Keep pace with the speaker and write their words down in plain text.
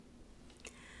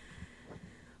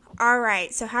All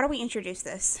right, so how do we introduce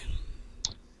this?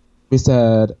 We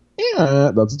said, yeah,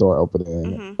 that's door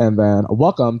opening. Mm-hmm. And then,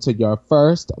 welcome to your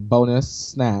first bonus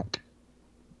snack.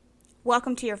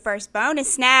 Welcome to your first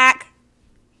bonus snack.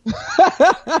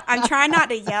 I'm trying not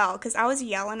to yell because I was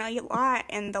yelling a lot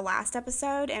in the last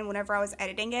episode, and whenever I was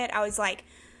editing it, I was like,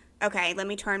 okay, let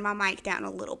me turn my mic down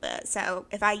a little bit. So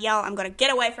if I yell, I'm going to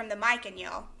get away from the mic and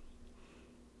yell.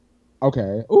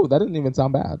 Okay. Ooh, that didn't even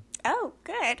sound bad. Oh,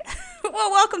 good.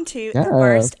 Well, welcome to the Yeah.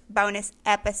 first bonus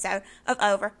episode of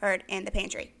Overheard in the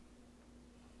Pantry.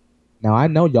 Now, I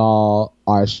know y'all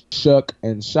are shook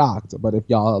and shocked, but if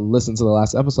y'all listened to the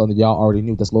last episode, then y'all already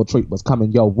knew this little treat was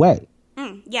coming your way.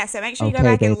 Yeah, so make sure you go Okay,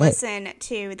 back and baby. listen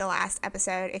to the last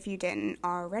episode if you didn't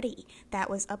already. That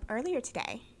was up earlier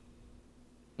today.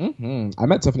 I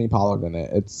met Tiffany Pollard in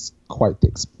it. It's quite the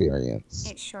experience.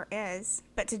 It sure is.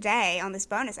 But today, on this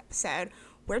bonus episode,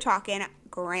 we're talking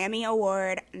Grammy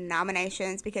Award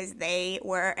nominations because they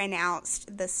were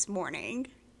announced this morning.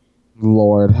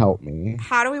 Lord help me.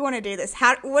 How do we want to do this?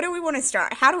 What do we want to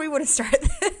start? How do we want to start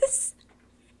this?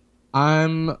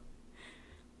 I'm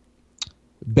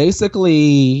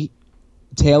basically,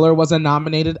 Taylor wasn't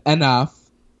nominated enough.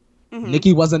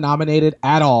 Nicki wasn't nominated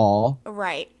at all.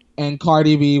 Right. And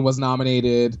Cardi B was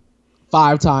nominated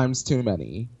 5 times too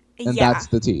many. And Yeah. that's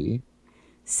the tea.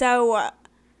 So,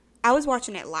 I was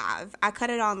watching it live. I cut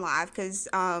it on live because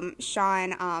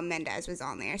Shawn Mendes was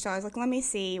on there. So I was like, let me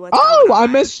see what's going on. I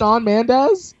missed Shawn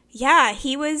Mendes? Yeah,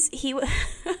 he was he was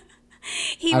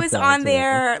felt on it.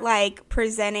 there like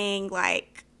presenting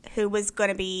like who was going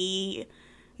to be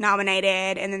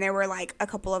nominated, and then there were like a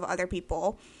couple of other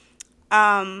people.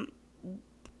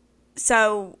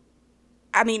 So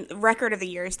I mean, record of the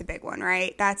year is the big one,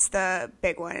 right? That's the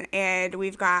big one. And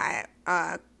we've got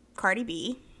Cardi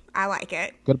B. I like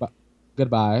it.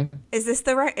 Goodbye. Is this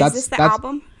the That's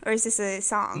album or is this a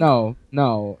song? No.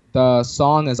 The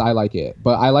song is I Like It,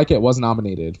 but I Like It was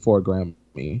nominated for a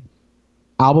Grammy.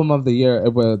 Album of the year.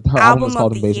 Her album was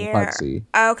called Invasion of Privacy.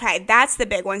 Okay, that's the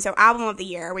big one. So album of the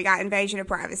year, we got Invasion of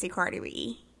Privacy, Cardi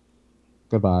B.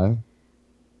 Goodbye.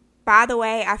 By the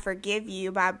Way, I Forgive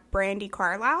You by Brandy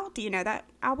Carlisle. Do you know that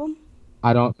album?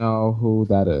 I don't know who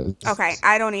that is. Okay,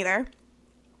 I don't either.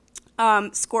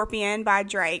 Scorpion by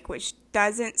Drake, which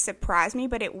doesn't surprise me,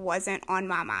 but it wasn't on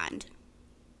my mind.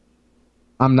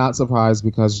 I'm not surprised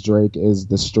because Drake is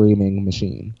the streaming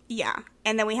machine. Yeah.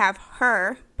 And then we have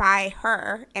Her by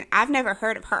Her, and I've never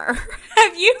heard of her.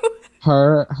 Have you?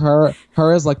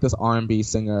 Her is like this R&B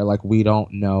singer. Like, we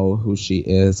don't know who she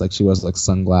is. Like, she wears like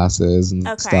sunglasses and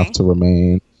stuff to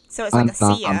remain. So it's like a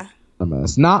Sia.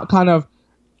 Anonymous. Not kind of,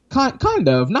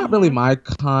 not really my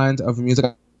kind of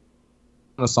music.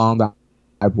 A song that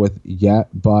I'm with yet,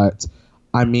 but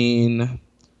I mean,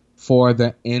 for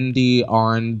the indie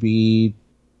R&B,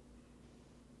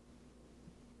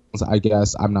 I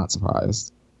guess I'm not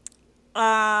surprised.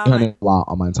 Turning a lot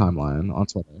on my timeline on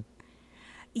Twitter.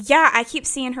 Yeah, I keep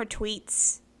seeing her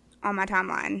tweets on my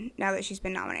timeline now that she's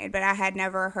been nominated, but I had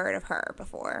never heard of her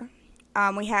before.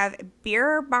 We have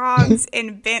Beer Bogs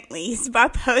and Bentleys by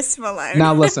Post Malone.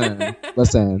 Now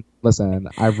listen.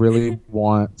 I really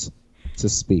want to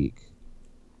speak.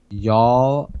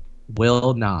 Y'all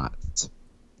will not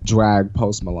drag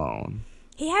Post Malone.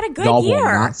 He had a good Y'all year. will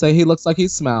not say he looks like he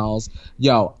smells.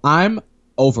 Yo, I'm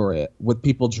over it with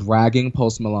people dragging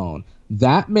Post Malone.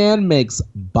 That man makes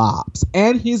bops,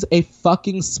 and he's a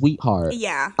fucking sweetheart.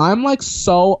 Yeah. I'm like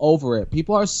so over it.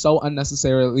 People are so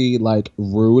unnecessarily like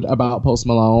rude about Post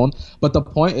Malone, but the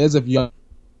point is, if y'all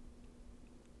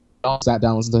sat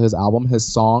down and listened to his album, his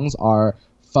songs are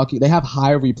they have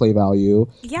high replay value.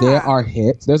 Yeah. There are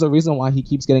hits. There's a reason why he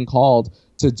keeps getting called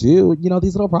to do,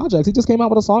 these little projects. He just came out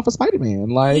with a song for Spider-Man.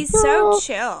 Like, he's so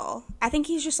chill. I think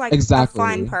he's just like a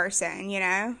fun person,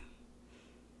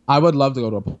 I would love to go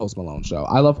to a Post Malone show.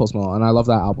 I love Post Malone, and I love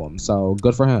that album. So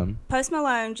good for him. Post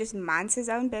Malone just minds his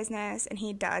own business, and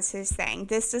he does his thing.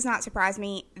 This does not surprise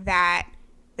me that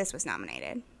this was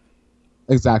nominated.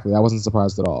 Exactly. I wasn't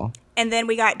surprised at all. And then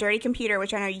we got Dirty Computer,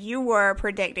 which I know you were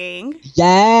predicting.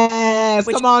 Yes!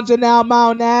 Come on, Janelle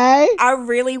Monáe! I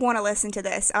really want to listen to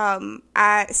this.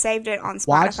 I saved it on Spotify.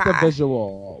 Watch the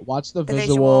visual. Watch the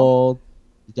visual.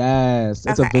 Yes,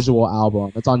 it's a visual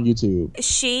album. It's on YouTube.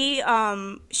 She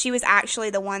was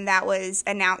actually the one that was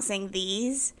announcing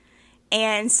these,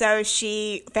 and so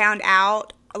she found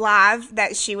out live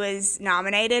that she was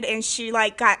nominated, and she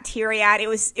like got teary-eyed. It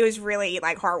was really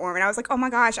like heartwarming. I was like, oh my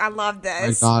gosh, I love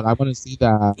this. Oh my God, I want to see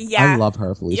that. Yeah, I love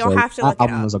her, Felicia. You'll have to look that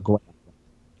it album up. was a great.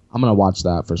 I'm gonna watch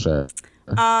that for sure.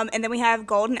 And then we have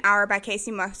Golden Hour by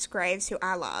Casey Musgraves, who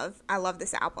I love. I love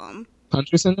this album.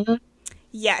 Country singer?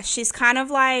 Yeah, she's kind of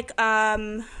like,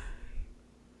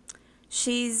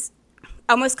 she's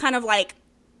almost kind of like,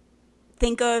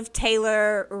 think of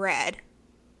Taylor Red.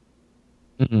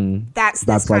 Mm-hmm. That's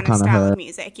this like kind of style her. of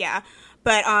music, yeah.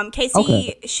 But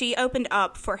Casey, she opened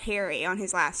up for Harry on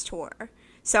his last tour.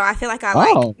 So I feel like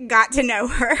I got to know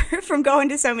her from going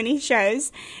to so many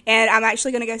shows. And I'm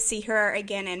actually going to go see her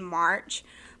again in March.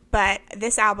 But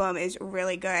this album is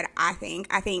really good, I think.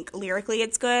 I think lyrically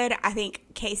it's good. I think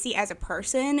Casey as a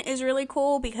person is really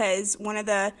cool because one of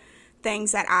the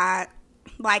things that I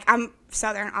like, I'm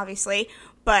Southern, obviously,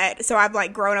 but so I've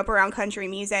like grown up around country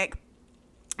music.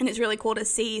 And it's really cool to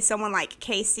see someone like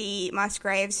Casey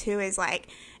Musgraves, who is like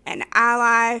an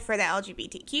ally for the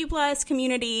LGBTQ plus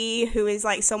community, who is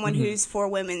like someone who's for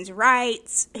women's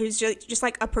rights, who's just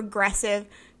like a progressive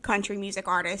country music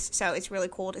artist. So it's really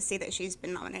cool to see that she's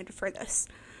been nominated for this.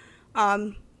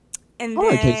 And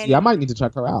then, Casey, I might need to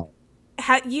check her out.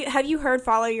 Have you heard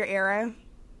 "Follow Your Arrow"?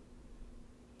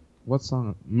 What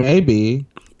song? Maybe.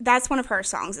 That's one of her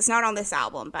songs. It's not on this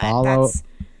album, but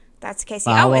that's Casey.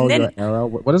 Follow and then Your Arrow.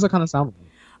 What does it kind of sound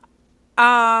like?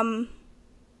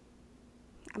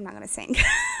 I'm not gonna sing.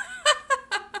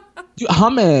 You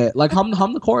hum it, like hum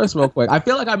the chorus real quick. I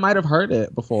feel like I might have heard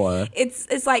it before.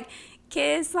 It's like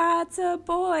kiss lots of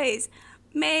boys,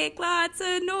 make lots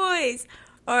of noise,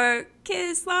 or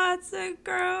kiss lots of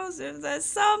girls if there's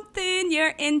something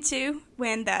you're into.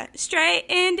 When the straight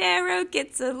and arrow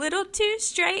gets a little too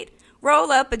straight,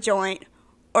 roll up a joint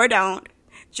or don't.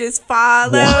 Just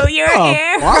follow your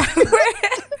arrow.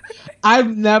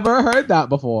 I've never heard that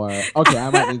before. Okay, I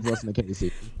might need to listen to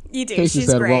Casey. You do. Casey She's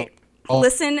said, great.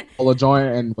 Listen. Roll a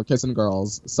joint and we're kissing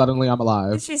girls. Suddenly I'm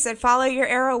alive. She said, follow your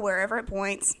arrow wherever it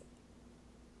points.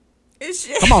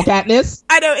 Come on, Katniss.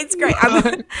 I know, it's great.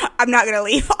 I'm not going to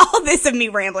leave all this of me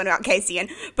rambling about Casey in,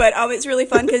 but it's really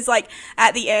fun because, like,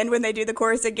 at the end when they do the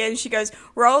chorus again, she goes,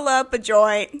 roll up a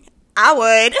joint. I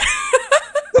would.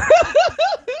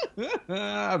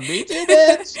 Me too,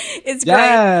 bitch. It's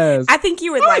yes. great. I think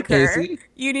you would like Casey. her.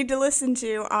 You need to listen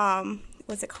to,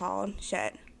 what's it called?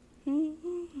 Shit.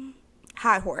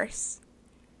 High Horse.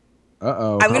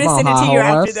 Uh-oh. I'm going to send it to you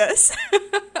after this.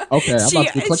 Okay, I'm about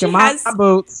to be clicking my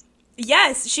boots.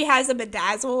 Yes, she has a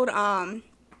bedazzled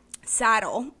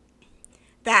saddle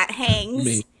that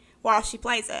hangs while she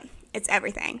plays it. It's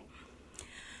everything.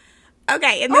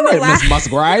 Okay, and then the last... Miss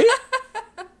Musgrave.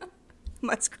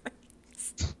 Musgrave.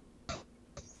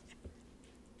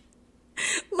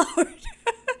 Lord.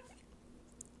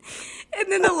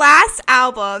 And then the last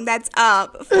album that's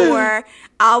up for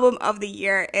album of the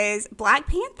year is Black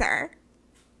Panther.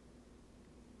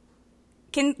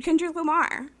 Kendrick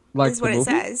Lamar is what it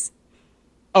says.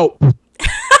 Oh.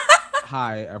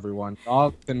 Hi, everyone.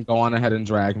 Y'all can go on ahead and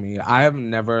drag me. I have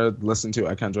never listened to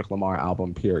a Kendrick Lamar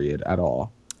album, period, at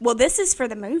all. Well, this is for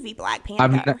the movie Black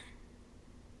Panther.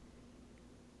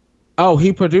 Oh,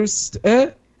 he produced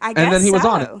it? I guess and then he was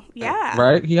on it. Yeah.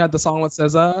 Right? He had the song that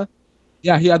says,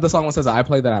 yeah, he had the song that says, I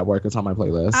play that at work. It's on my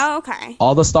playlist. Oh, okay.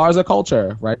 All the stars of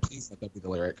culture, right? Please let that be the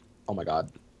lyric. Oh, my God.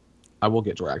 I will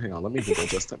get dragged. Hang on. Let me Google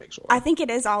just to make sure. I think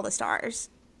it is All the Stars.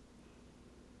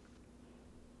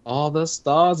 All the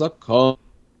stars are cold.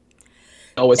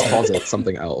 I always calls it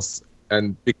something else.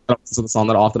 And because of the song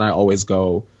that often I always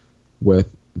go with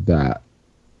that.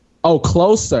 Oh,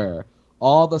 Closer.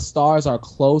 All the stars are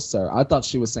closer. I thought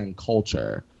she was saying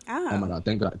culture. Oh my God.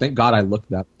 Thank God I looked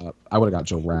that up. I would have got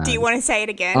dragged. Do you want to say it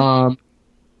again?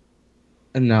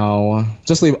 No.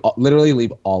 Just literally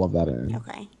leave all of that in.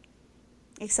 Okay.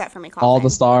 Except for me coughing. All the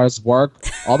stars were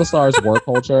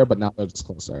culture, but now they're just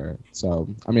closer. So,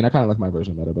 I mean, I kind of like my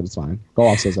version better, but it's fine. Go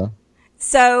off, SZA.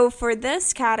 So, for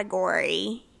this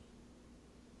category,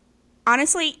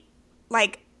 honestly,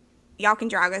 like, y'all can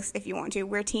drag us if you want to.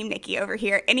 We're Team Nicki over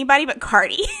here. Anybody but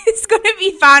Cardi is going to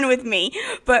be fine with me.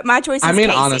 But my choice is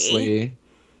Casey. Honestly,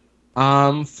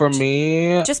 for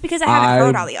me... Just because I haven't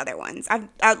heard all the other ones.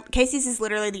 Casey's is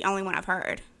literally the only one I've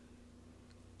heard.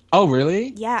 Oh,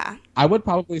 really? Yeah. I would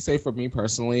probably say for me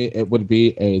personally, it would be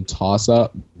a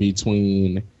toss-up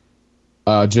between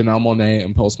Janelle Monáe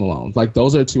and Post Malone. Like,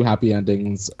 those are two happy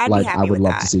endings I would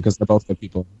love to see because they're both good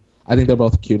people. I think they're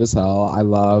both cute as hell. I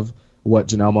love what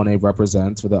Janelle Monáe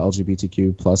represents for the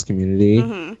LGBTQ plus community.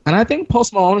 Mm-hmm. And I think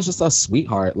Post Malone is just a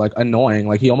sweetheart. Like, annoying.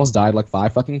 Like, he almost died like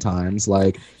 5 fucking times.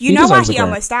 Like, you know why he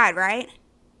almost died, right?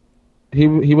 He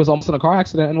was almost in a car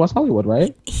accident in West Hollywood,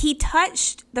 right? He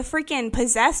touched the freaking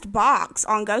possessed box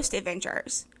on Ghost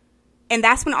Adventures. And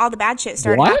that's when all the bad shit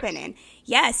started happening.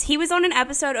 Yes, he was on an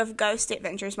episode of Ghost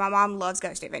Adventures. My mom loves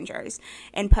Ghost Adventures.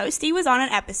 And Posty was on an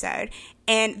episode.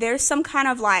 And there's some kind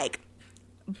of, like,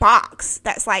 box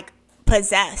that's, like,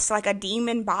 possessed, like a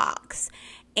demon box.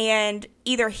 And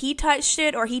either he touched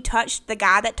it or he touched the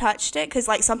guy that touched it, because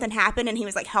like something happened and he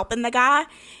was like helping the guy.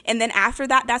 And then after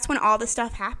that, that's when all the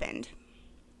stuff happened.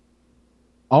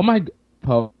 Oh my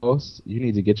Post, you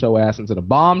need to get your ass into the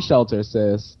bomb shelter,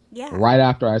 sis. Yeah. Right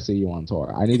after I see you on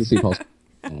tour. I need to see Post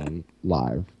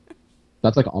live.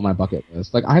 That's like on my bucket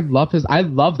list. Like I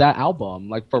love that album.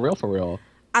 Like for real.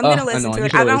 I'm gonna listen to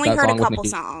it. I've only heard a couple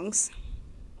songs.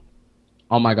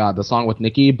 Oh my god, the song with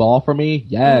Nicki, Ball for Me.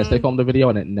 Yes, they filmed a video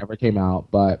and it never came out,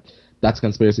 but that's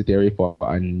conspiracy theory for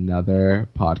another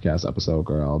podcast episode,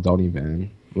 girl. Don't even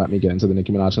let me get into the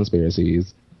Nicki Minaj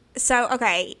conspiracies. So,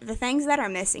 okay, the things that are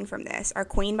missing from this are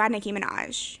Queen by Nicki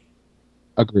Minaj.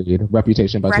 Agreed.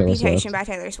 Reputation by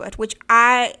Taylor Swift, which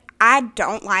I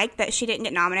don't like that she didn't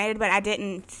get nominated, but I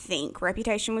didn't think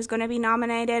Reputation was going to be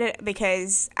nominated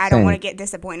because I don't want to get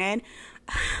disappointed.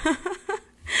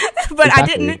 But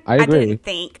exactly. I didn't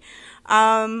think.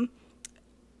 Yeah,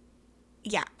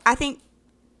 I think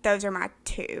those are my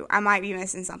two. I might be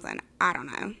missing something. I don't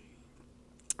know.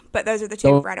 But those are the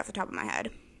two right off the top of my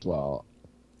head. Well,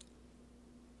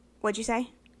 what'd you say?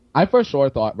 I for sure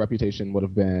thought Reputation would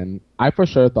have been an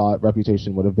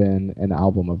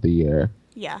album of the year.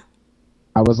 Yeah.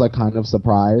 I was like kind of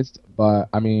surprised, but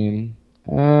I mean,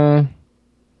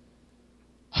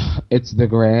 it's the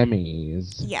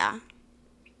Grammys. Yeah.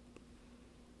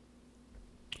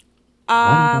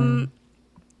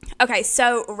 Okay,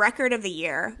 so record of the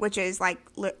year, which is like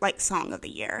song of the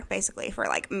year, basically for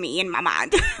like me in my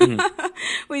mind.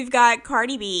 We've got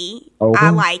Cardi B. I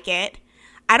Like It.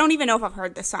 I don't even know if I've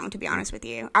heard this song, to be honest with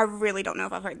you. I really don't know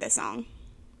if I've heard this song.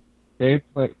 They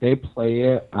play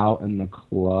it out in the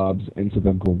clubs into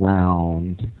the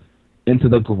ground,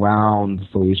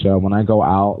 Felicia. When I go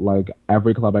out, like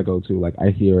every club I go to, like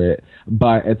I hear it,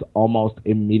 but it's almost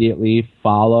immediately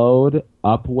followed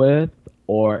up with,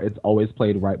 or it's always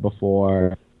played right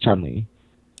before Chun-Li.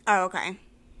 Oh, okay.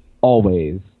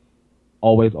 Always.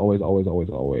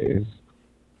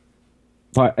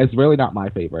 But it's really not my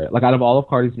favorite. Like, out of all of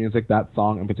Cardi's music, that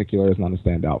song in particular is not a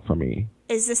standout for me.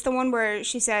 Is this the one where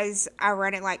she says, I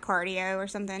run it like cardio or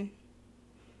something?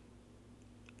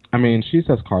 I mean, she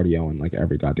says cardio in, like,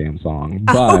 every goddamn song.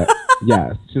 But,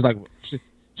 yes. She's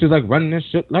like running this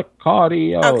shit like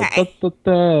cardio. Okay.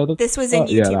 This was in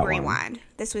YouTube Rewind. One.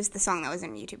 This was the song that was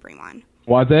in YouTube Rewind.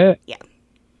 Was it? Yeah.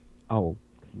 Oh,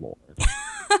 Lord.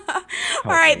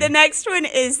 All right, the next one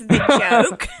is The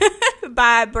Joke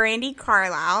by Brandi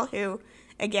Carlile, who,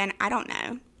 again, I don't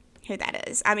know who that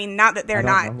is. I mean, not that they're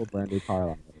not. I don't know who Brandi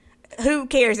Carlile is. Who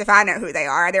cares if I know who they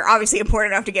are? They're obviously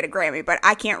important enough to get a Grammy, but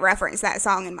I can't reference that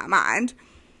song in my mind.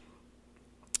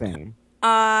 Same.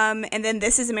 And then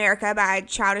This Is America by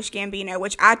Childish Gambino,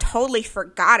 which I totally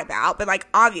forgot about, but, like,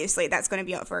 obviously that's going to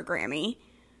be up for a Grammy.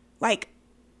 Like.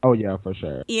 Oh, yeah, for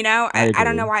sure. You know, I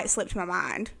don't know why it slipped my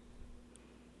mind.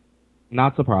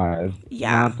 Not surprised.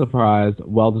 Yeah. Not surprised.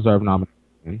 Well-deserved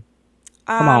nomination.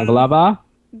 Come on, Glover.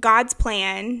 God's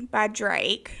Plan by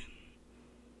Drake.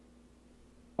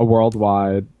 A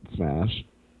worldwide smash.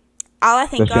 All I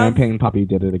think the Champagne Puppy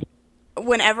did it again.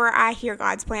 Whenever I hear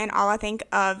God's Plan, all I think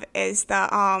of is the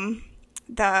I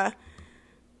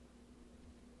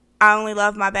Only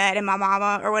Love My Bed and My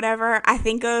Mama or whatever. I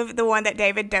think of the one that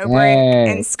David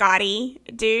Dobrik and Scotty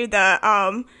do.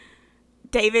 The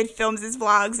David films his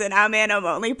vlogs and I'm in them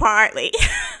only partly.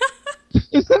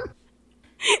 You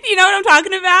know what I'm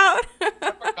talking about?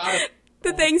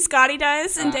 The thing Scotty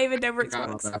does in David Dobrik's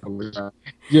vlogs.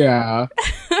 Yeah.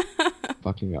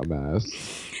 Fucking a mess.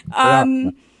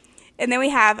 And then we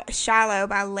have Shallow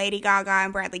by Lady Gaga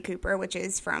and Bradley Cooper, which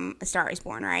is from A Star Is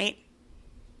Born, right?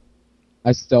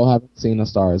 I still haven't seen A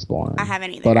Star Is Born. I haven't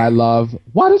either. But I love,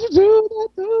 why did you do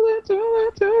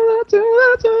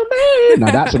that to me?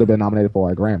 Now that should have been nominated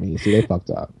for a Grammy. See, they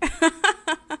fucked up.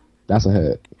 That's a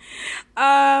hit.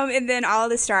 And then All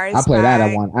the Stars. I play that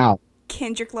at one out.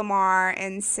 Kendrick Lamar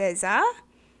and SZA.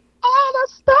 All the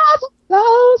stars are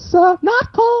closer,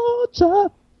 not colder.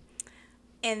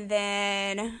 And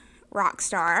then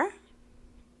Rockstar,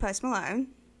 Post Malone.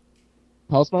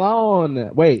 Post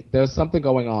Malone. Wait, there's something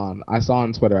going on. I saw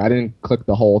on Twitter. I didn't click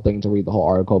the whole thing to read the whole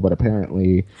article, but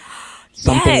apparently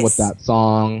something with that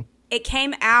song. It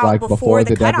came out like before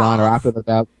the deadline or after the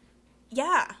deadline.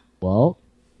 Yeah. Well,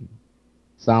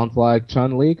 sounds like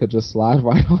Chun-Li could just slide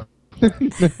right on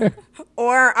in there.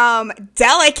 Or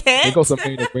Delicate.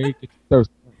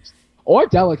 Or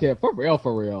Delicate, for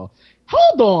real.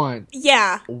 Hold on.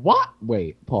 Yeah. What?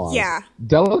 Wait, pause. Yeah.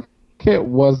 Delicate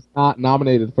was not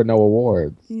nominated for no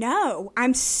awards. No,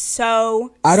 I'm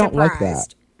so I don't surprised. like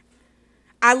that.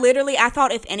 I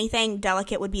thought if anything,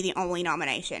 Delicate would be the only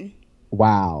nomination.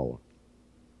 Wow.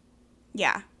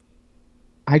 Yeah.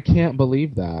 I can't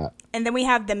believe that. And then we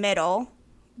have The Middle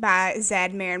by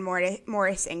Zed, Maren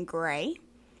Morris, and Gray.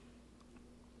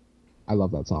 I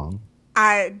love that song.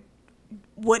 I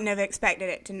wouldn't have expected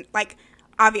it to, like,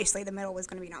 obviously The Middle was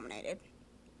going to be nominated.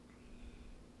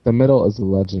 The Middle is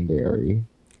legendary.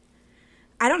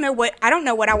 I don't know what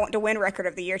I want to win Record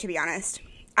of the Year, to be honest.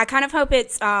 I kind of hope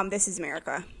it's This Is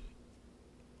America.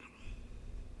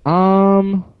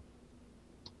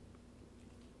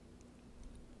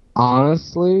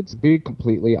 Honestly, to be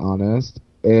completely honest,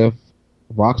 if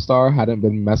Rockstar hadn't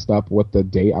been messed up with the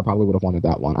date, I probably would have wanted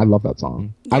that one. I love that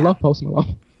song. Yeah. I love Post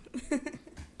Malone.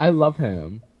 I love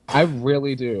him. I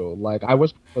really do. Like, I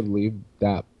wish I would leave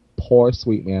that poor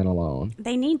sweet man alone.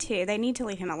 They need to. They need to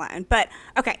leave him alone. But,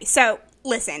 okay, so,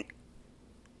 listen.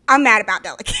 I'm mad about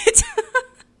Delicate.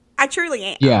 I truly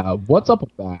am. Yeah, what's up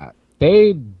with that?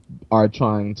 They are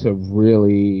trying to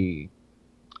really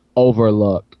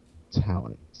overlook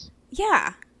talent.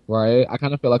 Yeah. Right? I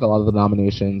kind of feel like a lot of the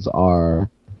nominations are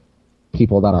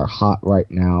people that are hot right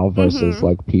now versus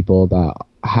like people that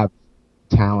have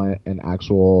talent and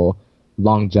actual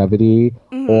longevity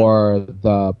or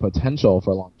the potential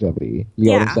for longevity. You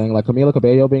know what I'm saying? Like Camila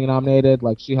Cabello being nominated,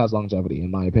 like she has longevity in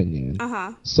my opinion.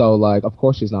 So like of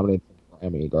course she's nominated for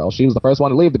Grammy, girl. She was the first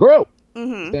one to leave the group.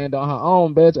 Stand on her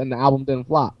own, bitch, and the album didn't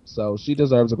flop. So she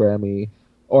deserves a Grammy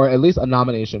or at least a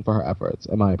nomination for her efforts,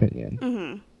 in my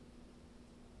opinion.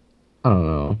 I don't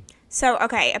know. So,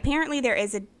 okay, apparently there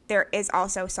is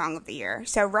also Song of the Year.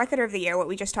 So, Record of the Year, what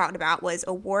we just talked about, was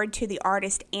award to the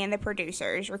artist and the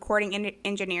producers, recording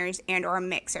engineers, and or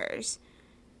mixers.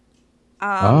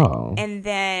 And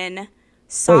then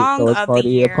Song of the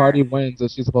Year. If Cardi wins,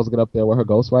 is she supposed to get up there with her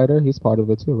ghostwriter? He's part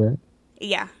of it too, right?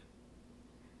 Yeah.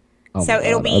 Oh so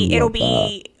it'll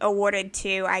be awarded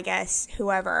to, I guess,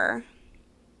 whoever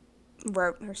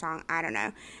wrote her song. I don't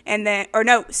know. And then, or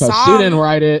no, song. She didn't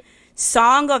write it.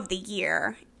 Song of the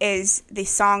Year is the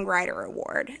Songwriter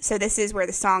Award. So this is where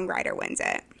the songwriter wins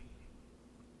it.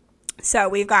 So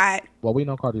we've got... Well, we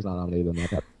know Cardi's not nominated in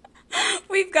that.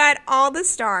 We've got All the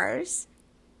Stars.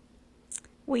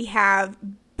 We have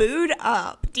Boo'd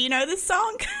Up. Do you know this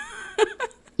song?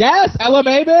 Yes, Ella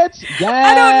Mai, bitch. Yes.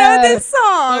 I don't know this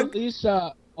song.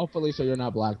 Felicia, you're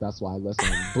not black. That's why.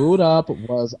 Listen, Boo'd Up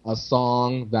was a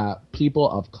song that people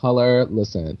of color,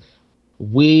 listen,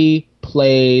 we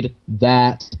played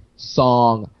that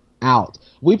song out.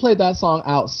 We played that song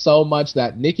out so much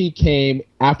that Nicki came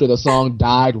after the song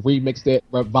died, remixed it,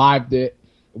 revived it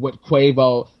with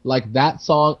Quavo. Like, that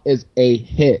song is a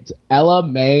hit. Ella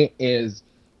Mai is,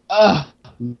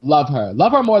 love her.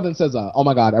 Love her more than SZA. Oh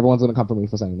my God, everyone's gonna come for me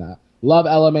for saying that. Love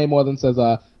Ella Mai more than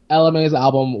SZA. Ella Mai's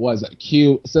album was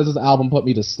cute. SZA's album put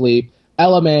me to sleep.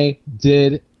 Ella Mai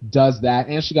does that,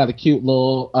 and she got a cute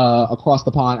little across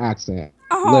the pond accent.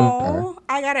 Oh,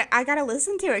 I gotta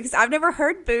listen to it because I've never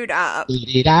heard Boo'd Up.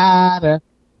 Boo'd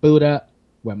Up,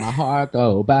 when my heart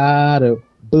go bada,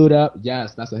 Boo'd Up.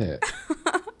 Yes, that's a hit.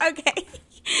 Okay,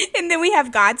 and then we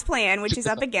have God's Plan, which is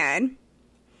up again.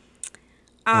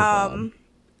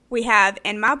 We have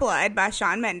In My Blood by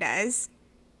Shawn Mendes.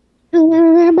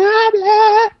 In my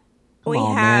blood. We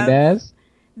have Mendes.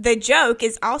 The Joke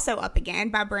is also up again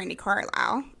by Brandi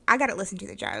Carlile. I gotta listen to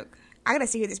The Joke. I gotta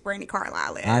see who this Brandi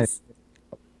Carlile is.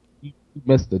 You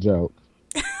missed The Joke.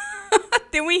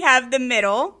 Then we have The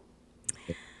Middle.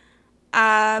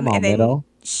 Come on, and then Middle.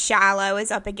 Shallow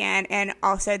is up again, and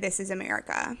also This Is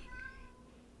America.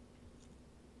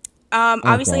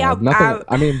 Obviously, I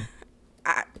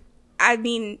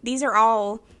mean, these are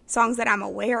all songs that I'm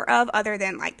aware of, other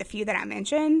than like the few that I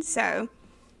mentioned. So,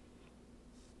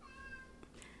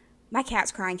 my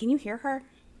cat's crying. Can you hear her?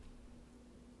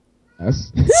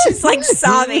 Yes. She's like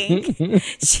sobbing.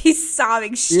 She's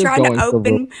sobbing. She's trying to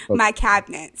open my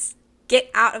cabinets.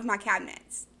 Get out of my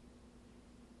cabinets.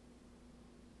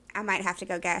 I might have to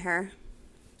go get her.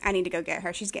 I need to go get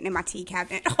her. She's getting in my tea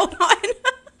cabinet. Hold on.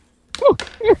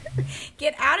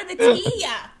 Get out of the tea.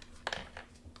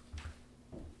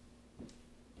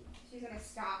 She's going to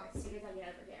stop as soon as I get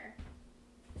over here.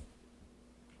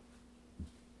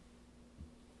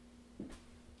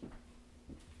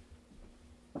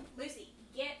 Lucy,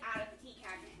 get out of the tea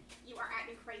cabinet. You are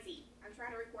acting crazy. I'm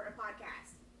trying to record a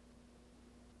podcast.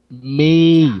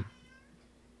 Me.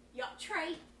 Y'all,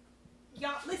 Trey.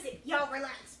 Y'all, listen. Y'all,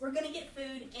 relax. We're going to get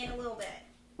food in a little bit.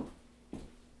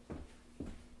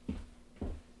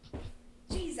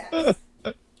 Jesus. God.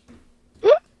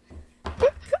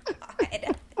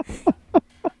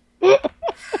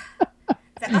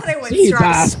 The other one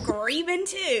starts screaming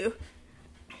too.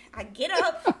 I get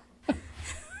up.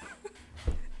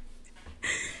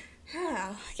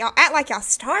 Y'all act like y'all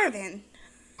starving.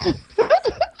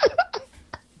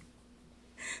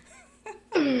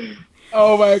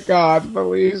 Oh my God,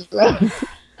 Felicia.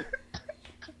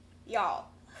 Y'all.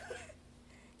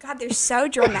 God, they're so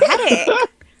dramatic.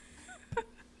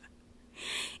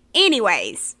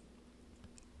 Anyways.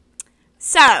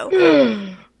 So,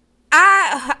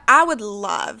 I would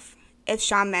love if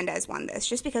Shawn Mendes won this,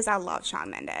 just because I love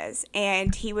Shawn Mendes.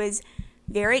 And he was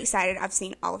very excited. I've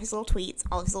seen all of his little tweets,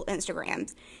 all of his little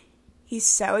Instagrams. He's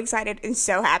so excited and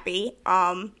so happy.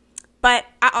 But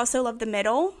I also love the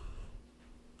middle.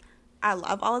 I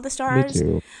love All of the Stars. Me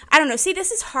too. I don't know. See,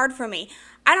 this is hard for me.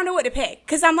 I don't know what to pick.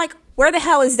 Because I'm like, where the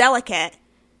hell is Delicate?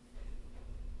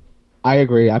 I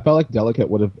agree. I felt like Delicate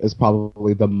is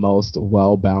probably the most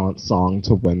well-balanced song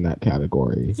to win that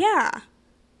category. Yeah.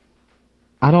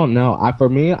 I don't know. For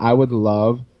me, I would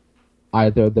love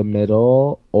either the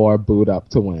middle or Boo'd Up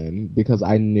to win, because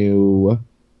I knew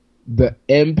the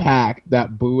impact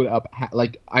that Boo'd Up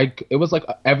had. It was like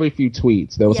every few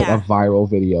tweets there was like a viral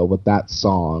video with that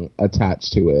song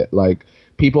attached to it. Like,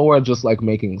 people were just like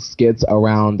making skits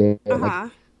around it.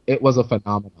 Like, it was a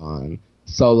phenomenon.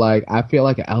 So, like, I feel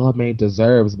like Ella Mai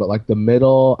deserves, but, like, the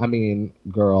middle, I mean,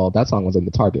 girl, that song was in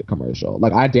the Target commercial.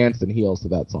 Like, I danced in heels to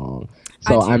that song.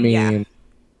 So, I mean,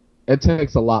 it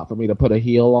takes a lot for me to put a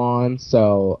heel on.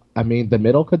 So, I mean, the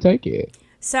middle could take it.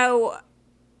 So,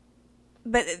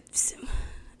 but,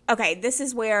 okay, this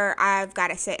is where I've got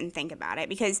to sit and think about it.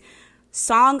 Because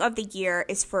Song of the Year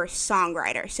is for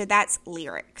songwriter. So, that's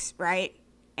lyrics, right?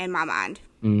 In my mind.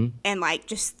 Mm-hmm. And, like,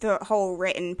 just the whole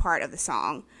written part of the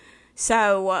song.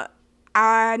 So,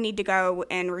 I need to go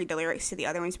and read the lyrics to the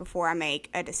other ones before I make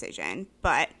a decision.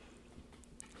 But,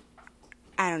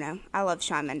 I don't know. I love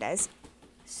Shawn Mendes.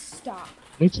 Stop.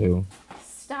 Me too.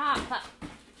 Stop.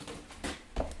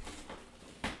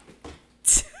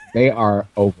 They are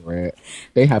over it.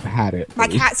 They have had it. My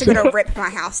cats are going to rip my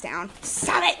house down.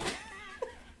 Stop it.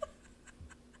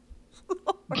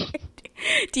 Lord.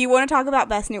 Do you want to talk about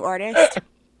Best New Artist?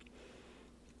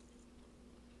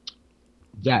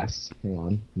 Yes. Hang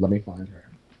on. Let me find her.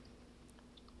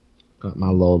 Got my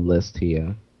little list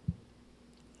here.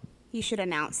 You should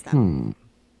announce them.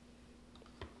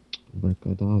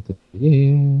 Record of the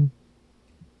year.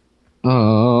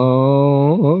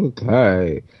 Oh,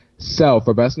 okay. So,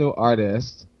 for Best New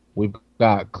Artist, we've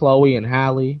got Chloe and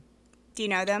Halle. Do you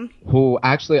know them? Who,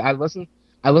 actually, I listened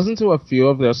to a few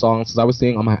of their songs because I was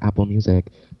seeing on my Apple Music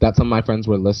that some of my friends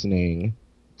were listening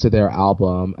to their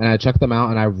album, and I checked them out,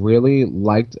 and I really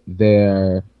liked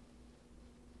their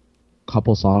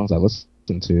couple songs I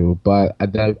listened to, but I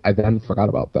then forgot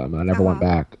about them, and I never went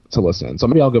back to listen. So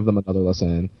maybe I'll give them another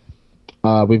listen.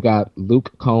 We've got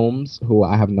Luke Combs, who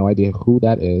I have no idea who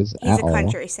that is. He's a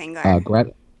country singer.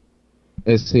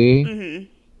 Is he? Mm-hmm.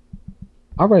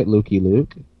 All right, Luke.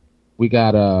 We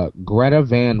got Greta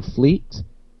Van Fleet.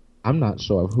 I'm not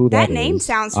sure who that is. That name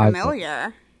sounds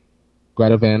familiar.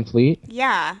 Greta Van Fleet?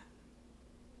 Yeah.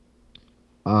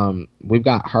 We've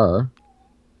got her,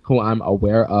 who I'm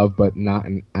aware of, but not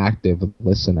an active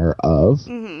listener of.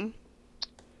 Mm-hmm.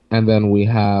 And then we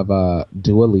have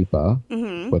Dua Lipa,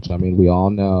 which, I mean, we all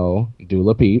know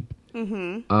Dula Peep.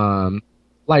 Mm-hmm.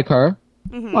 Like her.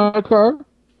 Mm-hmm. Like her.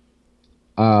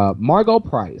 Margot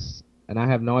Price. And I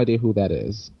have no idea who that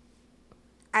is.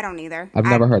 I don't either. I've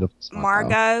never heard of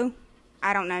Margot.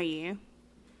 I don't know you.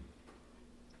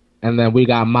 And then we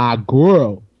got my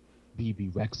girl, Bebe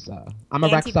Rexha. I'm a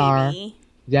Rexar.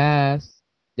 Yes.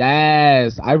 I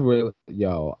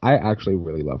actually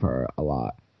really love her a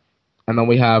lot. And then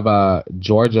we have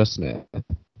Georgia Smith,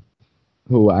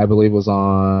 who I believe was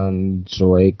on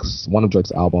one of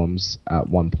Drake's albums at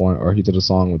one point, or he did a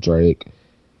song with Drake.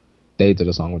 They did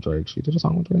a song with Drake. She did a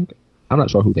song with Drake. I'm not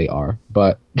sure who they are,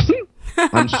 but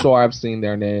I'm sure I've seen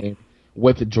their name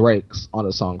with Drake's on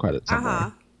a song credit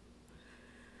somewhere.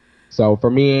 So for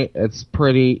me, it's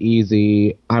pretty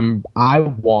easy. I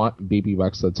want Bebe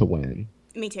Rexha to win.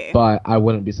 Me too. But I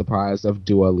wouldn't be surprised if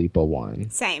Dua Lipa won.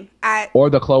 Same. Or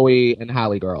the Chloe and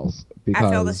Halle girls. Because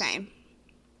I feel the same.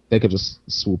 They could just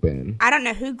swoop in. I don't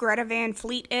know who Greta Van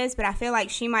Fleet is, but I feel like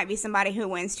she might be somebody who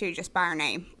wins too just by her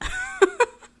name.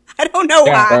 I don't know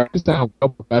why. She sounds real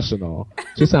professional.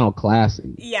 She sounds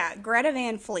classy. Yeah, Greta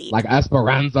Van Fleet. Like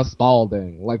Esperanza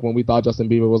Spalding. Like when we thought Justin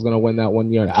Bieber was going to win that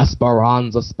one year,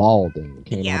 Esperanza Spalding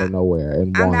came out of nowhere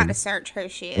and won. I'm about to search who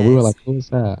she is. And we were like, who's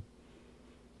that?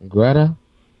 Greta?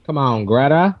 Come on,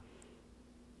 Greta.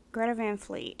 Greta Van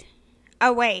Fleet.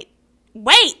 Oh, wait.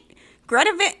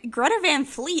 Greta Van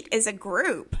Fleet is a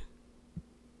group.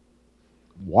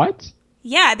 What?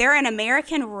 Yeah, they're an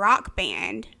American rock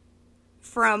band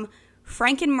from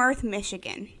Frankenmuth,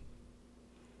 Michigan.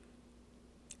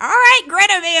 like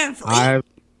Greta Van Fleet.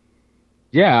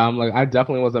 I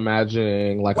definitely was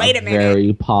imagining like Wait a a minute.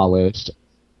 very polished.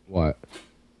 What?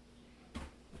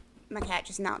 My cat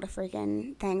just knocked a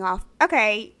freaking thing off.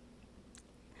 Okay.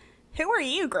 Who are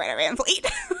you, Greta Van Fleet?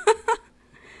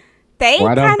 They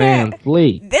Greta Van kind of.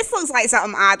 Fleet. This looks like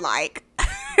something I'd like.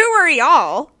 Who are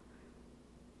y'all?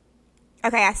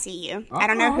 Okay, I see you. I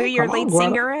don't know who your lead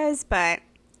singer is, but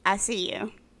I see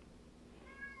you.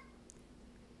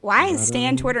 Why is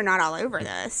Stan Twitter not all over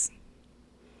this?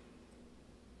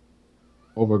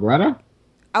 Over Greta?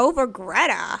 Over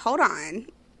Greta. Hold on.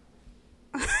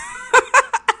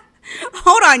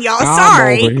 Hold on, y'all.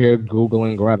 Sorry. I'm over here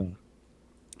Googling Greta.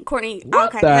 Courtney,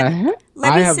 What okay. the heck?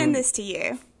 Let me send this to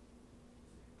you.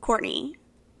 Courtney.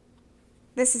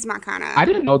 This is my kind of... I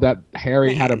didn't know that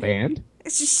Harry had a band.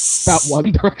 It's just... That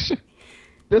One Direction.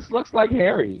 This looks like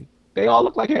Harry. They all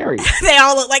look like Harry. They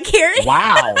all look like Harry?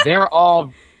 Wow.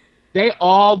 They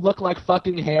all look like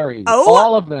fucking Harry. Oh.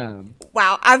 All of them.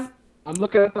 Wow. I'm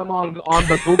looking at them on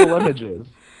the Google images.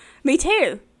 Me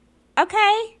too.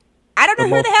 Okay. I don't know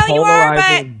who the hell you are,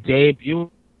 but... debut.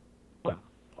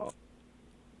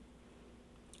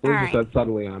 Right. Said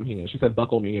suddenly I'm here. She said,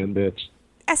 "Buckle me in, bitch."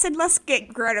 I said, let's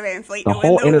get Greta Van Fleet. The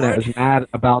whole internet is mad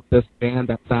about this band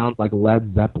that sounds like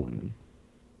Led Zeppelin.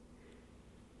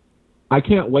 I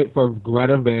can't wait for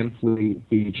Greta Van Fleet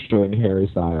featuring Harry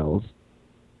Styles.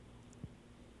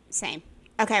 Same.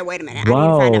 Okay, wait a minute.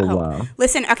 Whoa. I need to find out.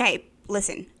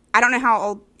 Listen. I don't know how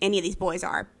old any of these boys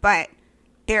are, but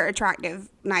they're attractive,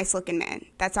 nice-looking men.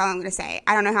 That's all I'm going to say.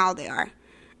 I don't know how old they are.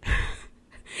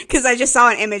 Because I just saw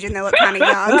an image and they look kind of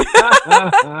young.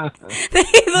 They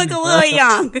look a little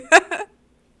young.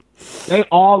 They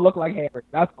all look like Harry.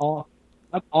 That's all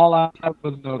I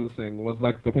was noticing was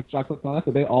like the picture I clicked on.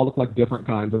 So they all look like different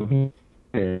kinds of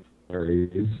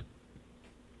Harrys.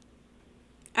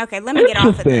 Okay, let me get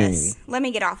off of this. Let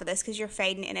me get off of this because you're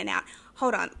fading in and out.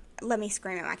 Hold on. Let me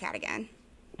scream at my cat again.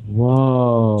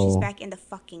 Whoa. She's back in the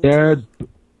fucking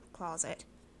closet.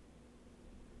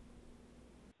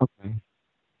 Okay.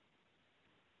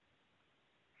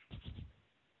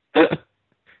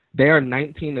 They are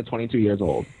 19 to 22 years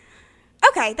old.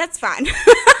 Okay, that's fine.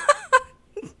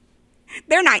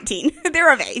 They're 19.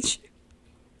 They're of age.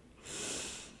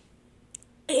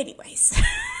 Anyways.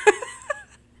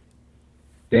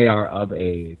 They are of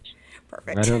age.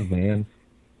 Perfect.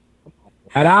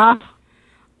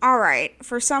 All right.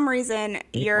 For some reason,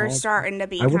 you're starting to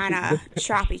be kind of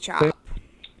choppy chop.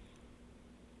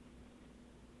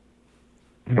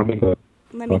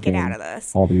 Let me get out of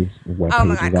this. All these oh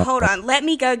my god, hold on. Let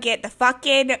me go get the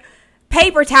fucking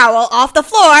paper towel off the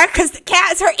floor because the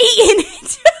cats are eating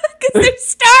it because they're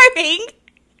starving.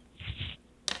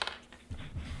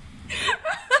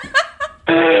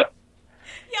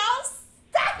 Y'all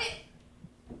stop it.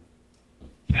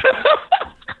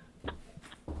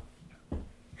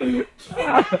 Get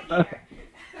out of here.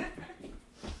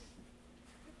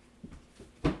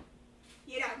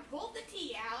 You done pulled the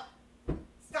tea out.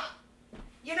 Stop.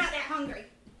 You're not that hungry.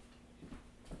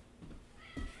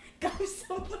 Go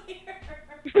somewhere.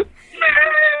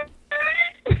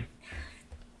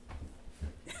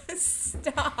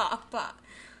 Stop.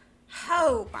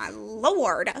 Oh, my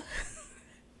Lord.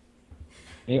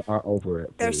 They are over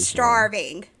it. They're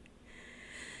starving.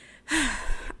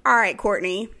 All right,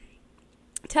 Courtney.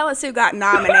 Tell us who got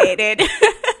nominated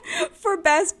for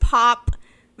Best Pop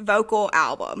Vocal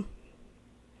Album.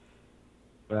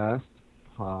 Best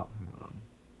Pop.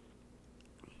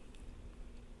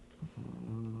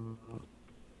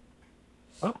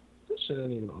 Oh, this shit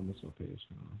ain't even on this page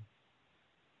now.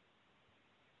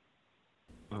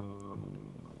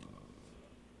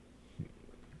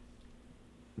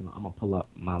 I'm gonna pull up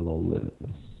my little list.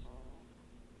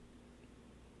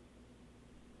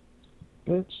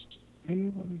 Bitch,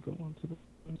 maybe let me go on to the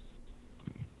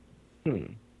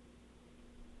list.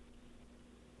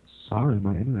 Sorry,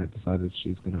 my internet decided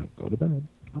she's gonna go to bed.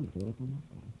 I'm gonna pull it up on my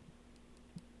phone.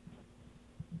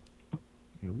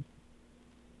 Here we go.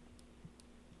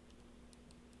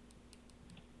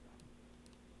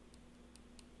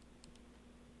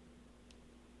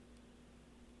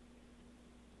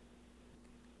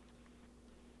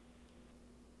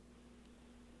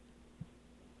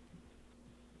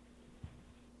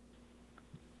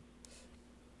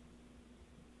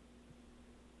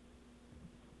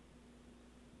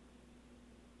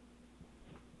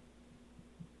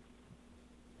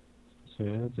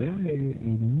 Today,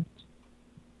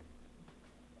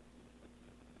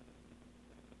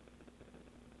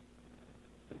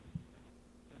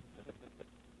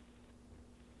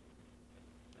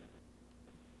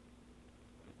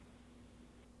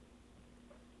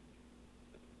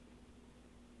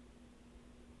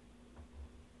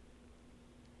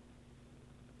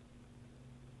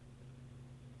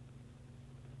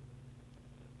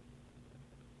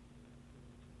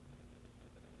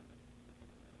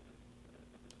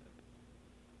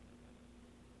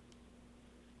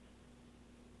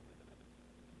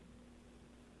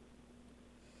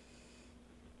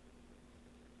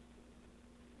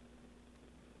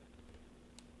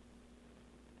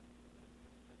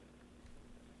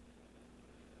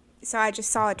 So I just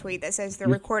saw a tweet that says the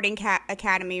Recording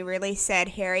Academy really said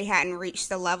Harry hadn't reached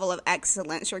the level of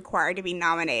excellence required to be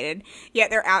nominated,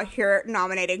 yet they're out here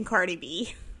nominating Cardi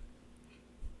B.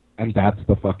 And that's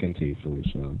the fucking tea,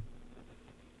 Felicia.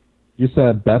 You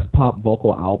said best pop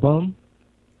vocal album?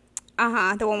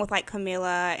 The one with like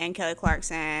Camila and Kelly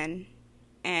Clarkson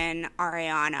and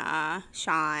Ariana,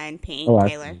 Sean, Pink,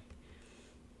 Taylor.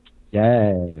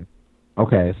 Yay.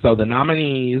 Okay, so the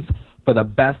nominees for the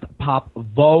best pop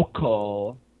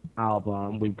vocal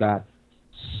album, we've got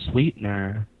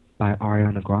Sweetener by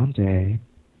Ariana Grande,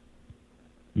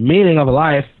 Meaning of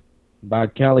Life by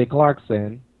Kelly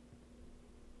Clarkson,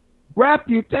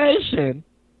 Reputation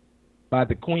by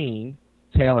the Queen,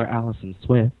 Taylor Allison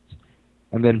Swift,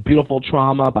 and then Beautiful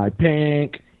Trauma by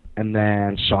Pink, and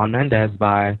then Shawn Mendes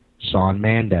by Shawn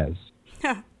Mendes.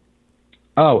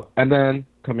 Oh, and then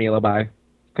Camila by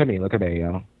Camila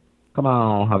Cabello. Come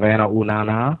on, Havana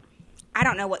Unana. I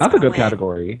don't know what's That's a good win.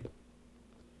 category.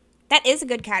 That is a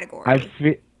good category.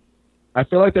 I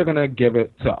feel like they're going to give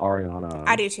it to Ariana.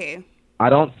 I do too. I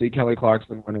don't see Kelly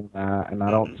Clarkson winning that, and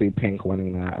I don't see Pink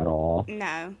winning that at all.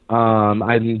 No.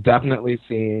 I'm definitely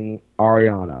seeing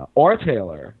Ariana or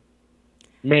Taylor.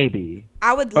 Maybe.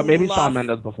 But maybe Shawn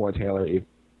Mendes before Taylor.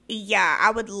 Yeah,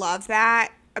 I would love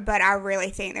that, but I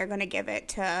really think they're going to give it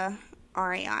to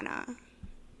Ariana.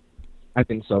 I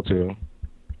think so too.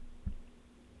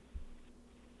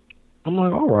 I'm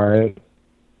like, all right.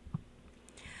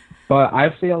 But I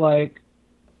feel like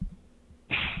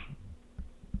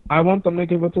I want them to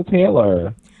give it to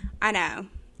Taylor. I know.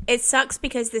 It sucks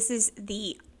because this is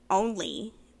the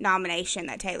only nomination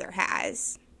that Taylor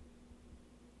has.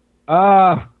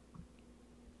 I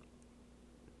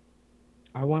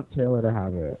want Taylor to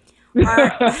have it.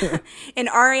 And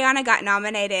Ariana got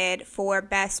nominated for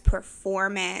Best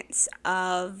Performance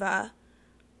of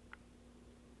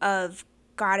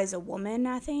God is a Woman,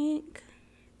 I think.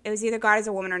 It was either God is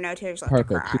a Woman or No Tears Left to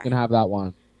Cry. Perfect. She can have that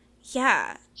one.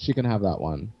 Yeah. She can have that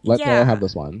one. Let Taylor have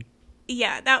this one.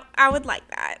 Yeah, I would like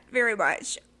that very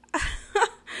much.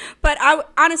 But I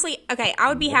honestly, okay, I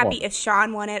would be happy if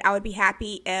Shawn won it. I would be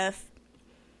happy if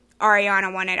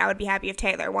Ariana won it. I would be happy if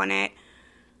Taylor won it.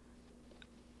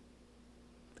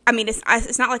 I mean,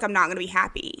 it's not like I'm not going to be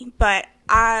happy, but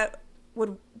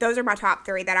those are my top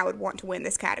three that I would want to win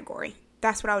this category.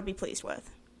 That's what I would be pleased with.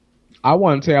 I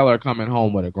want Taylor coming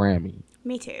home with a Grammy.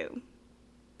 Me too.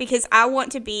 Because I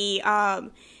want to be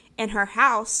in her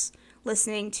house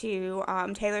listening to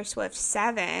Taylor Swift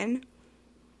 7.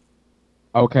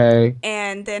 Okay.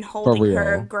 And then holding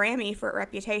her Grammy for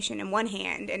Reputation in one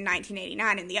hand and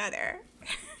 1989 in the other.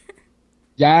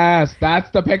 Yes, that's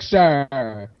the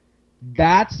picture.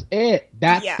 That's it.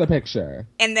 That's the picture.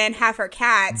 And then have her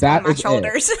cats on my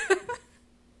shoulders.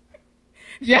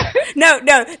 Yeah. No.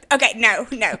 Okay, no.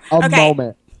 A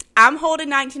moment. I'm holding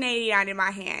 1989 in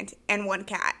my hand and one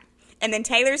cat. And then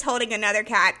Taylor's holding another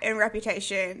cat and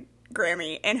Reputation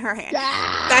Grammy in her hand.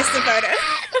 Yeah. That's the photo.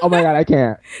 Oh my God, I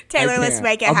can't. Taylor, let's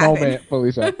make it happen. A moment,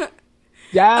 Felicia.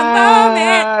 Yes.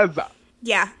 A moment.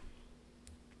 Yeah.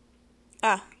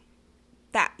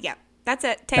 That's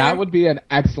it, Taylor. That would be an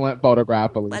excellent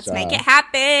photograph, Felicia. Let's make it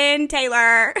happen,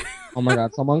 Taylor. Oh my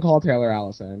God, someone call Taylor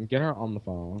Allison. Get her on the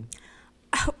phone.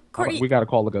 Oh, Courtney, we gotta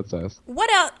call the good sis. What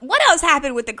else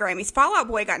happened with the Grammys? Fall Out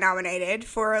Boy got nominated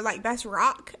for like Best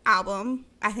Rock Album,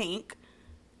 I think.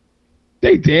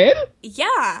 They did?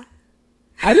 Yeah.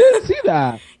 I didn't see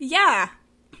that. Yeah.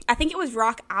 I think it was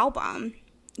Rock Album.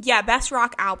 Yeah, Best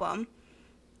Rock Album.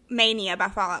 Mania by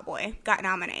Fall Out Boy got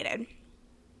nominated.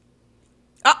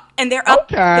 Oh, and they're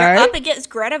up. Okay. They're up against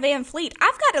Greta Van Fleet.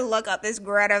 I've got to look up this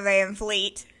Greta Van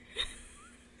Fleet.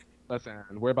 Listen,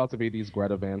 we're about to be these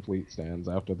Greta Van Fleet stands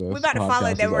after this. We're about to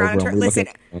follow them around Twitter. Listen,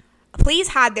 please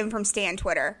hide them from Stan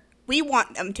Twitter. We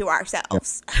want them to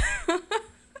ourselves.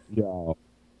 Yeah,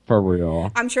 for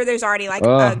real. I'm sure there's already like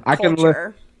a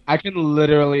culture. I can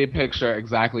literally picture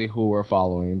exactly who we're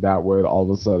following that would all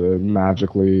of a sudden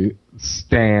magically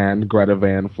stand Greta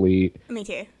Van Fleet. Me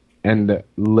too. And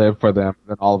live for them.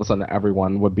 Then all of a sudden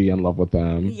everyone would be in love with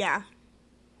them. Yeah.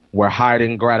 We're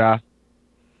hiding Greta.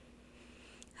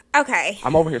 Okay.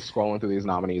 I'm over here scrolling through these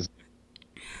nominees.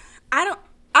 I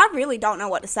really don't know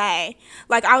what to say.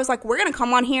 Like, I was like, we're going to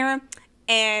come on here,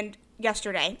 and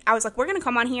yesterday, I was like, we're going to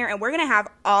come on here, and we're going to have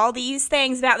all these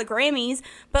things about the Grammys,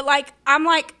 but, like, I'm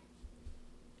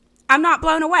not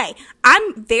blown away.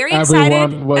 I'm very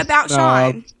excited about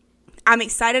Sean. I'm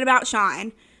excited about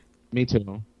Sean. Me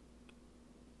too.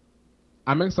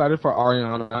 I'm excited for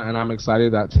Ariana, and I'm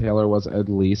excited that Taylor was at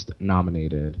least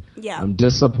nominated. Yeah. I'm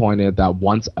disappointed that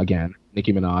once again,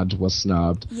 Nicki Minaj was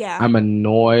snubbed. Yeah. I'm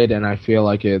annoyed, and I feel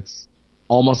like it's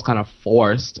almost kind of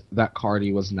forced that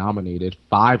Cardi was nominated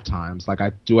 5 times. Like,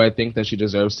 I think that she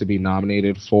deserves to be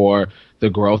nominated for the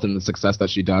growth and the success that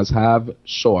she does have.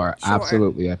 Sure.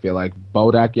 Absolutely. I feel like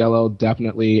Bodak Yellow,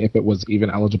 definitely, if it was even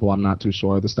eligible, I'm not too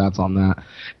sure the stats on that.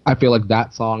 I feel like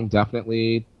that song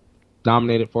definitely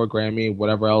nominated for a Grammy.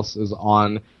 Whatever else is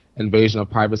on Invasion of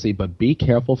Privacy. But Be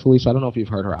Careful, Felicia, I don't know if you've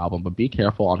heard her album, but Be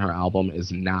Careful on her album is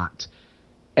not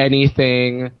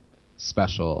anything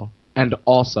special. And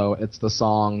also, it's the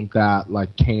song that,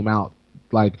 like, came out,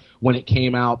 like, when it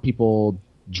came out, people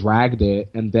dragged it,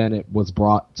 and then it was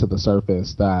brought to the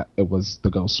surface that it was the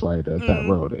ghostwriter that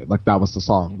wrote it. Like, that was the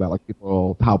song that, like,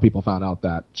 how people found out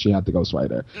that she had the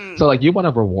ghostwriter. So, like, you want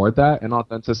to reward that in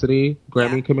authenticity,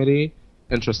 Grammy committee?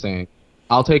 Interesting.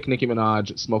 I'll take Nicki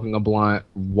Minaj smoking a blunt,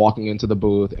 walking into the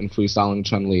booth, and freestyling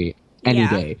Chun-Li any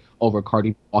day over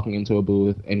Cardi walking into a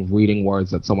booth and reading words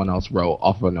that someone else wrote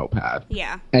off of a notepad.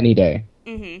 Yeah. Any day.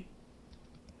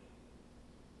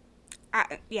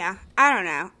 I don't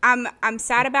know. I'm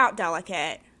sad about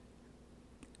Delicate,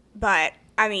 but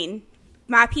I mean,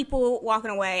 my people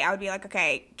walking away, I would be like,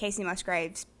 okay, Casey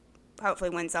Musgraves hopefully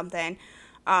wins something.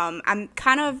 I'm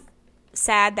kind of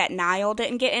sad that Niall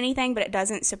didn't get anything, but it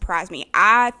doesn't surprise me.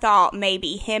 I thought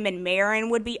maybe him and Marin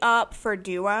would be up for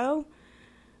duo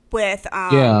with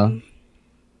I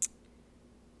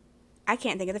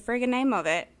can't think of the friggin' name of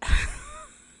it.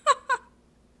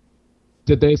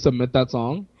 Did they submit that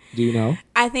song? Do you know?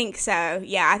 I think so.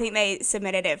 Yeah, I think they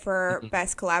submitted it for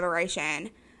best collaboration.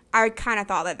 I kind of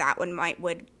thought that one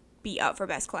would be up for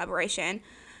best collaboration.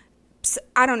 So,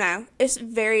 I don't know. It's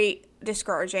very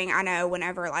discouraging. I know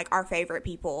whenever like our favorite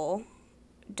people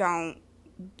don't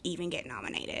even get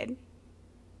nominated.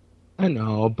 I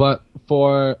know, but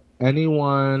for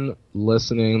anyone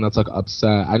listening that's like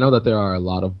upset, I know that there are a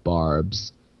lot of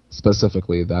Barbs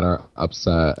specifically that are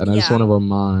upset, and I just want to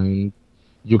remind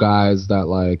you guys that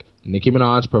like Nicki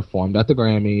Minaj performed at the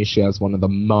Grammy. She has one of the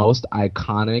most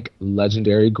iconic,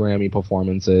 legendary Grammy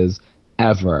performances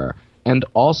ever, and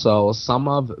also some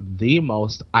of the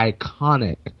most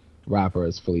iconic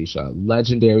rappers, Felicia,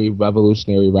 legendary,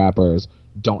 revolutionary rappers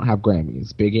don't have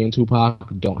Grammys. Biggie and Tupac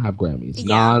don't have Grammys.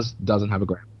 Nas doesn't have a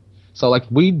Grammy. So, like,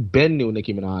 we been knew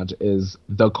Nicki Minaj is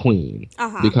the queen.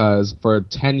 Because for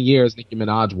 10 years, Nicki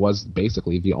Minaj was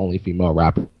basically the only female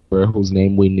rapper whose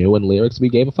name we knew and lyrics we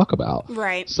gave a fuck about.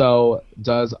 Right. So,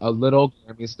 does a little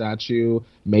Grammy statue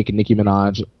make Nicki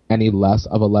Minaj any less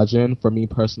of a legend? For me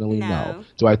personally, no.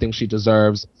 Do I think she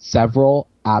deserves several?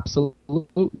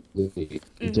 Absolutely.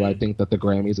 Do I think that the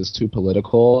Grammys is too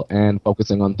political and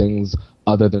focusing on things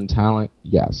other than talent?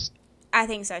 Yes. I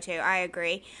think so too. I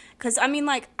agree. Because, I mean,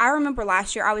 like, I remember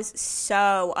last year I was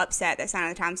so upset that Sign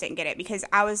of the Times didn't get it because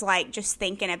I was, like, just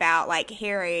thinking about, like,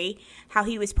 Harry, how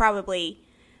he was probably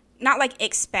not, like,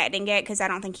 expecting it because I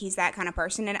don't think he's that kind of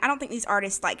person. And I don't think these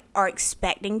artists, like, are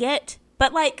expecting it.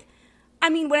 But, like, I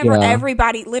mean, whenever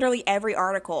everybody, literally every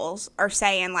articles are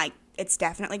saying, like, it's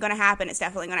definitely going to happen, it's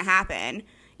definitely going to happen,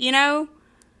 you know?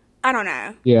 I don't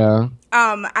know. Yeah.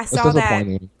 I saw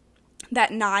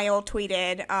that Niall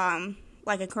tweeted,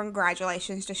 like, a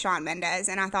congratulations to Shawn Mendes,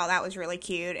 and I thought that was really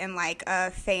cute, and, like, a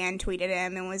fan tweeted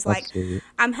him and was like,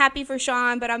 I'm happy for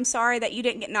Shawn, but I'm sorry that you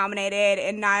didn't get nominated,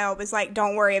 and Niall was like,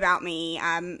 don't worry about me,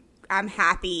 I'm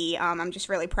happy, I'm just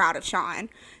really proud of Shawn.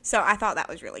 So I thought that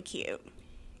was really cute.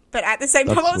 But at the same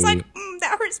time, I was like,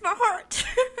 that hurts my heart.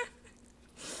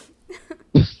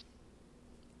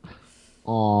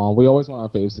 Aw, we always want our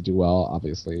faves to do well,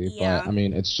 obviously. Yeah. But, I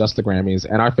mean, it's just the Grammys.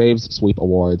 And our faves sweep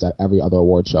awards at every other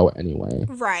award show anyway.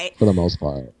 Right. For the most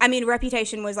part. I mean,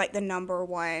 Reputation was, like, the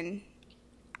 #1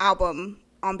 album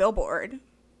on Billboard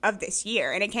of this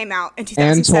year. And it came out in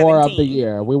 2017. And tour of the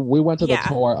year. We went to the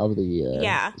tour of the year.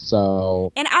 Yeah.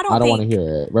 So, and I don't want to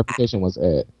hear it. Reputation was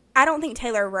it. I don't think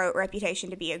Taylor wrote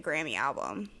Reputation to be a Grammy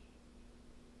album.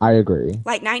 I agree.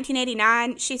 Like,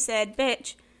 1989, she said,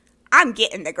 bitch, I'm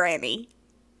getting the Grammy.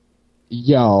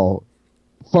 Yo,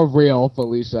 for real,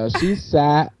 Felicia. She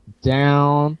sat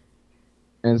down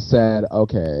and said,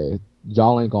 okay,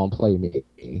 y'all ain't gonna play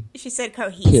me. She said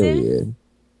cohesive? Period.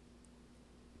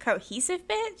 Cohesive,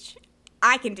 bitch?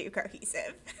 I can do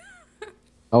cohesive.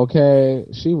 Okay,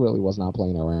 she really was not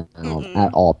playing around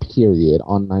at all, period,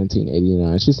 on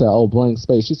 1989. She said, oh, Blank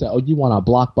Space. She said, oh, you want a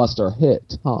blockbuster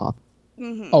hit, huh?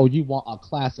 Oh, you want a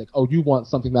classic. Oh, you want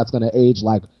something that's going to age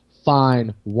like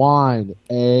fine wine,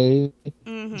 eh?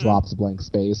 Drops Blank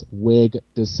Space. Wig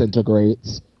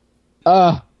disintegrates.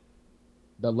 The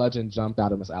legend jumped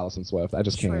out of Miss Allison Swift. I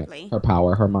just can't. Her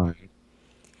power, her mind.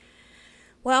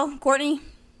 Well, Courtney,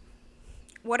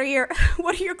 what are your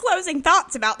closing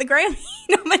thoughts about the Grammy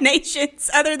nominations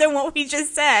other than what we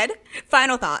just said?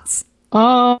 Final thoughts.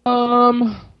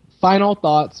 Final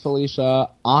thoughts, Felicia.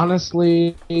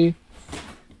 Honestly,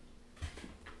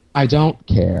 I don't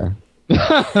care.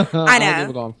 I know. I'll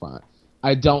even go in front.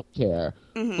 I don't care.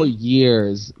 Mm-hmm. For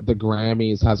years, the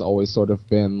Grammys has always sort of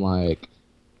been like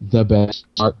the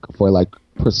benchmark for like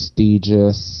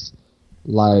prestigious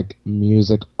like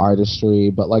music artistry,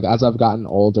 but like as I've gotten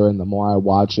older and the more I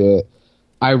watch it,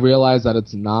 I realize that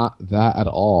it's not that at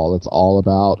all. It's all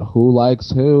about who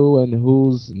likes who and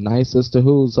who's nicest to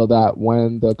who, so that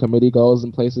when the committee goes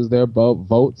and places their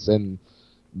votes and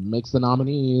makes the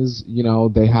nominees, you know,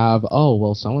 they have, oh,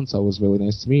 well, so-and-so was really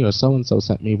nice to me, or so-and-so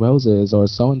sent me roses, or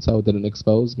so-and-so didn't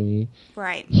expose me.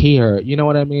 Right. Here, you know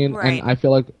what I mean? Right. And I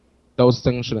feel like those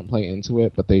things shouldn't play into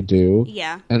it, but they do.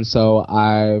 Yeah. And so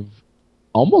I've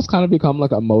almost kind of become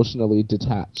like emotionally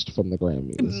detached from the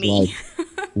Grammys. Me. Like,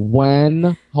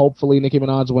 when hopefully Nicki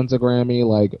Minaj wins a Grammy,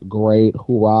 like, great,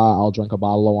 hoorah, I'll drink a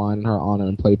bottle of wine in her honor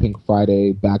and play Pink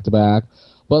Friday back to back.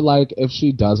 But, like, if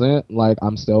she doesn't, like,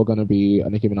 I'm still going to be a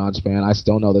Nicki Minaj fan. I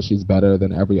still know that she's better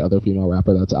than every other female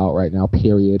rapper that's out right now,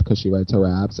 period, because she writes her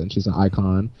raps and she's an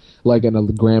icon. Like, and a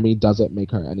Grammy doesn't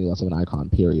make her any less of an icon,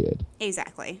 period.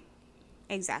 Exactly.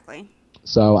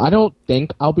 So I don't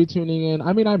think I'll be tuning in.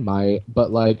 I mean, I might,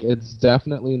 but, like, it's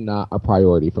definitely not a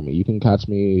priority for me. You can catch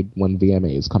me when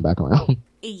VMAs come back around.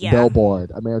 Yeah.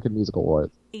 Billboard, American Music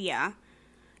Awards. Yeah.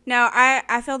 No,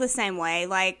 I feel the same way.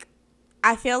 Like,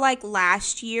 I feel like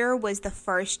last year was the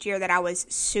first year that I was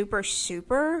super,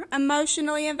 super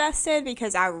emotionally invested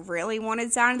because I really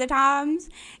wanted Sign of the Times.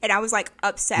 And I was, like,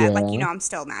 upset. Yeah. Like, you know, I'm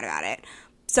still mad about it.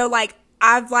 So, like,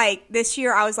 this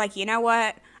year I was like, you know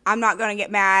what? I'm not going to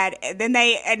get mad. And then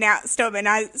they announced them, and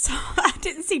I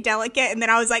didn't see Delicate, and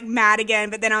then I was, like, mad again.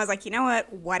 But then I was like, you know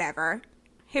what? Whatever.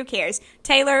 Who cares?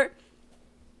 Taylor,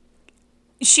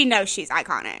 she knows she's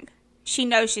iconic. She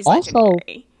knows she's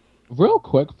legendary. Real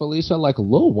quick, Felicia, like,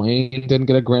 Lil Wayne didn't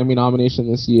get a Grammy nomination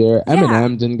this year. Yeah.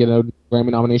 Eminem didn't get a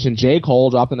Grammy nomination. J. Cole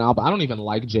dropped an album. I don't even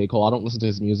like J. Cole. I don't listen to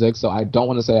his music, so I don't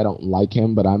want to say I don't like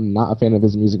him, but I'm not a fan of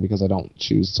his music because I don't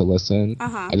choose to listen.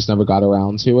 Uh-huh. I just never got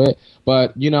around to it.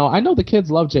 But, you know, I know the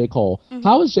kids love J. Cole. Mm-hmm.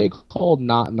 How is J. Cole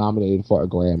not nominated for a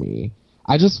Grammy?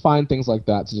 I just find things like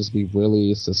that to just be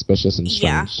really suspicious and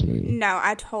strange to me. No,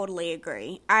 I totally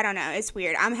agree. I don't know. It's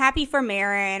weird. I'm happy for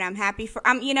Marin. I'm happy for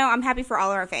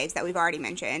all of our faves that we've already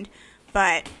mentioned.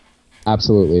 But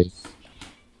absolutely.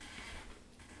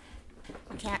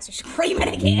 My cats are screaming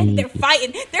again. They're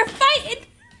fighting.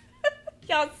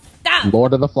 Y'all stop.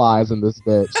 Lord of the Flies in this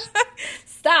bitch.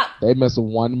 Stop. They miss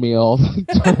one meal,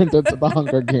 turned into the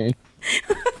Hunger Games.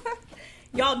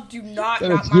 Y'all do not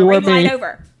knock my ring light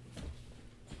over.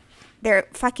 They're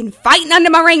fucking fighting under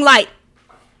my ring light.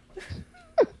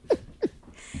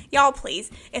 Y'all, please.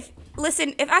 If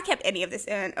I kept any of this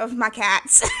in of my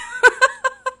cats,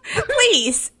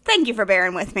 please, thank you for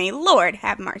bearing with me. Lord,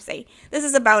 have mercy. This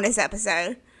is a bonus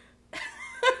episode.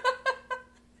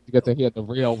 You get to hear the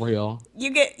real.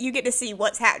 You get to see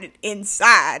what's happening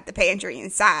inside the pantry.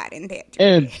 Inside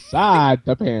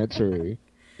the pantry.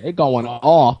 They going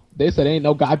off. They said ain't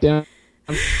no goddamn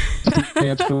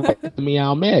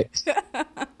meow mix.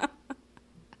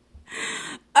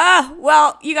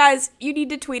 Well, you guys, you need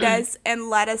to tweet us and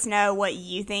let us know what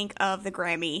you think of the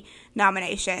Grammy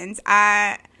nominations.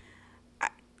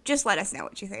 Just let us know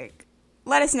what you think.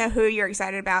 Let us know who you're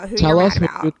excited about, who you're mad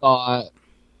about.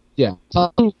 Tell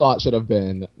us who you thought should have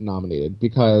been nominated,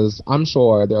 because I'm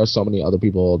sure there are so many other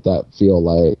people that feel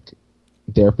like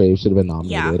their fave should have been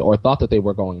nominated or thought that they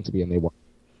were going to be and they weren't.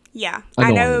 Yeah,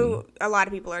 I know a lot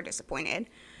of people are disappointed.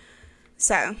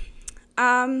 So,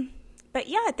 but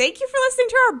yeah, thank you for listening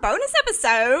to our bonus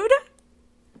episode.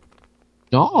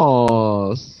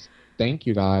 Yes. Thank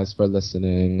you guys for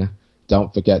listening.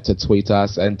 Don't forget to tweet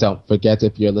us, and don't forget,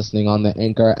 if you're listening on the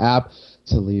Anchor app,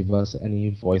 to leave us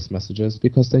any voice messages,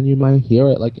 because then you might hear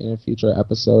it like in a future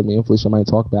episode. Me and Felicia might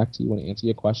talk back to you and answer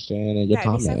your question and your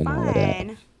comment and all of that.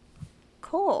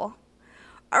 Cool.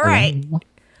 All right.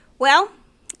 Well,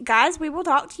 guys, we will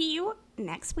talk to you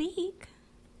next week.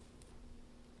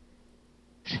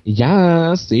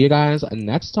 Yeah, see you guys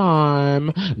next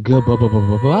time. Goodbye. Thanks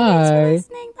for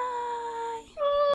listening. Bye.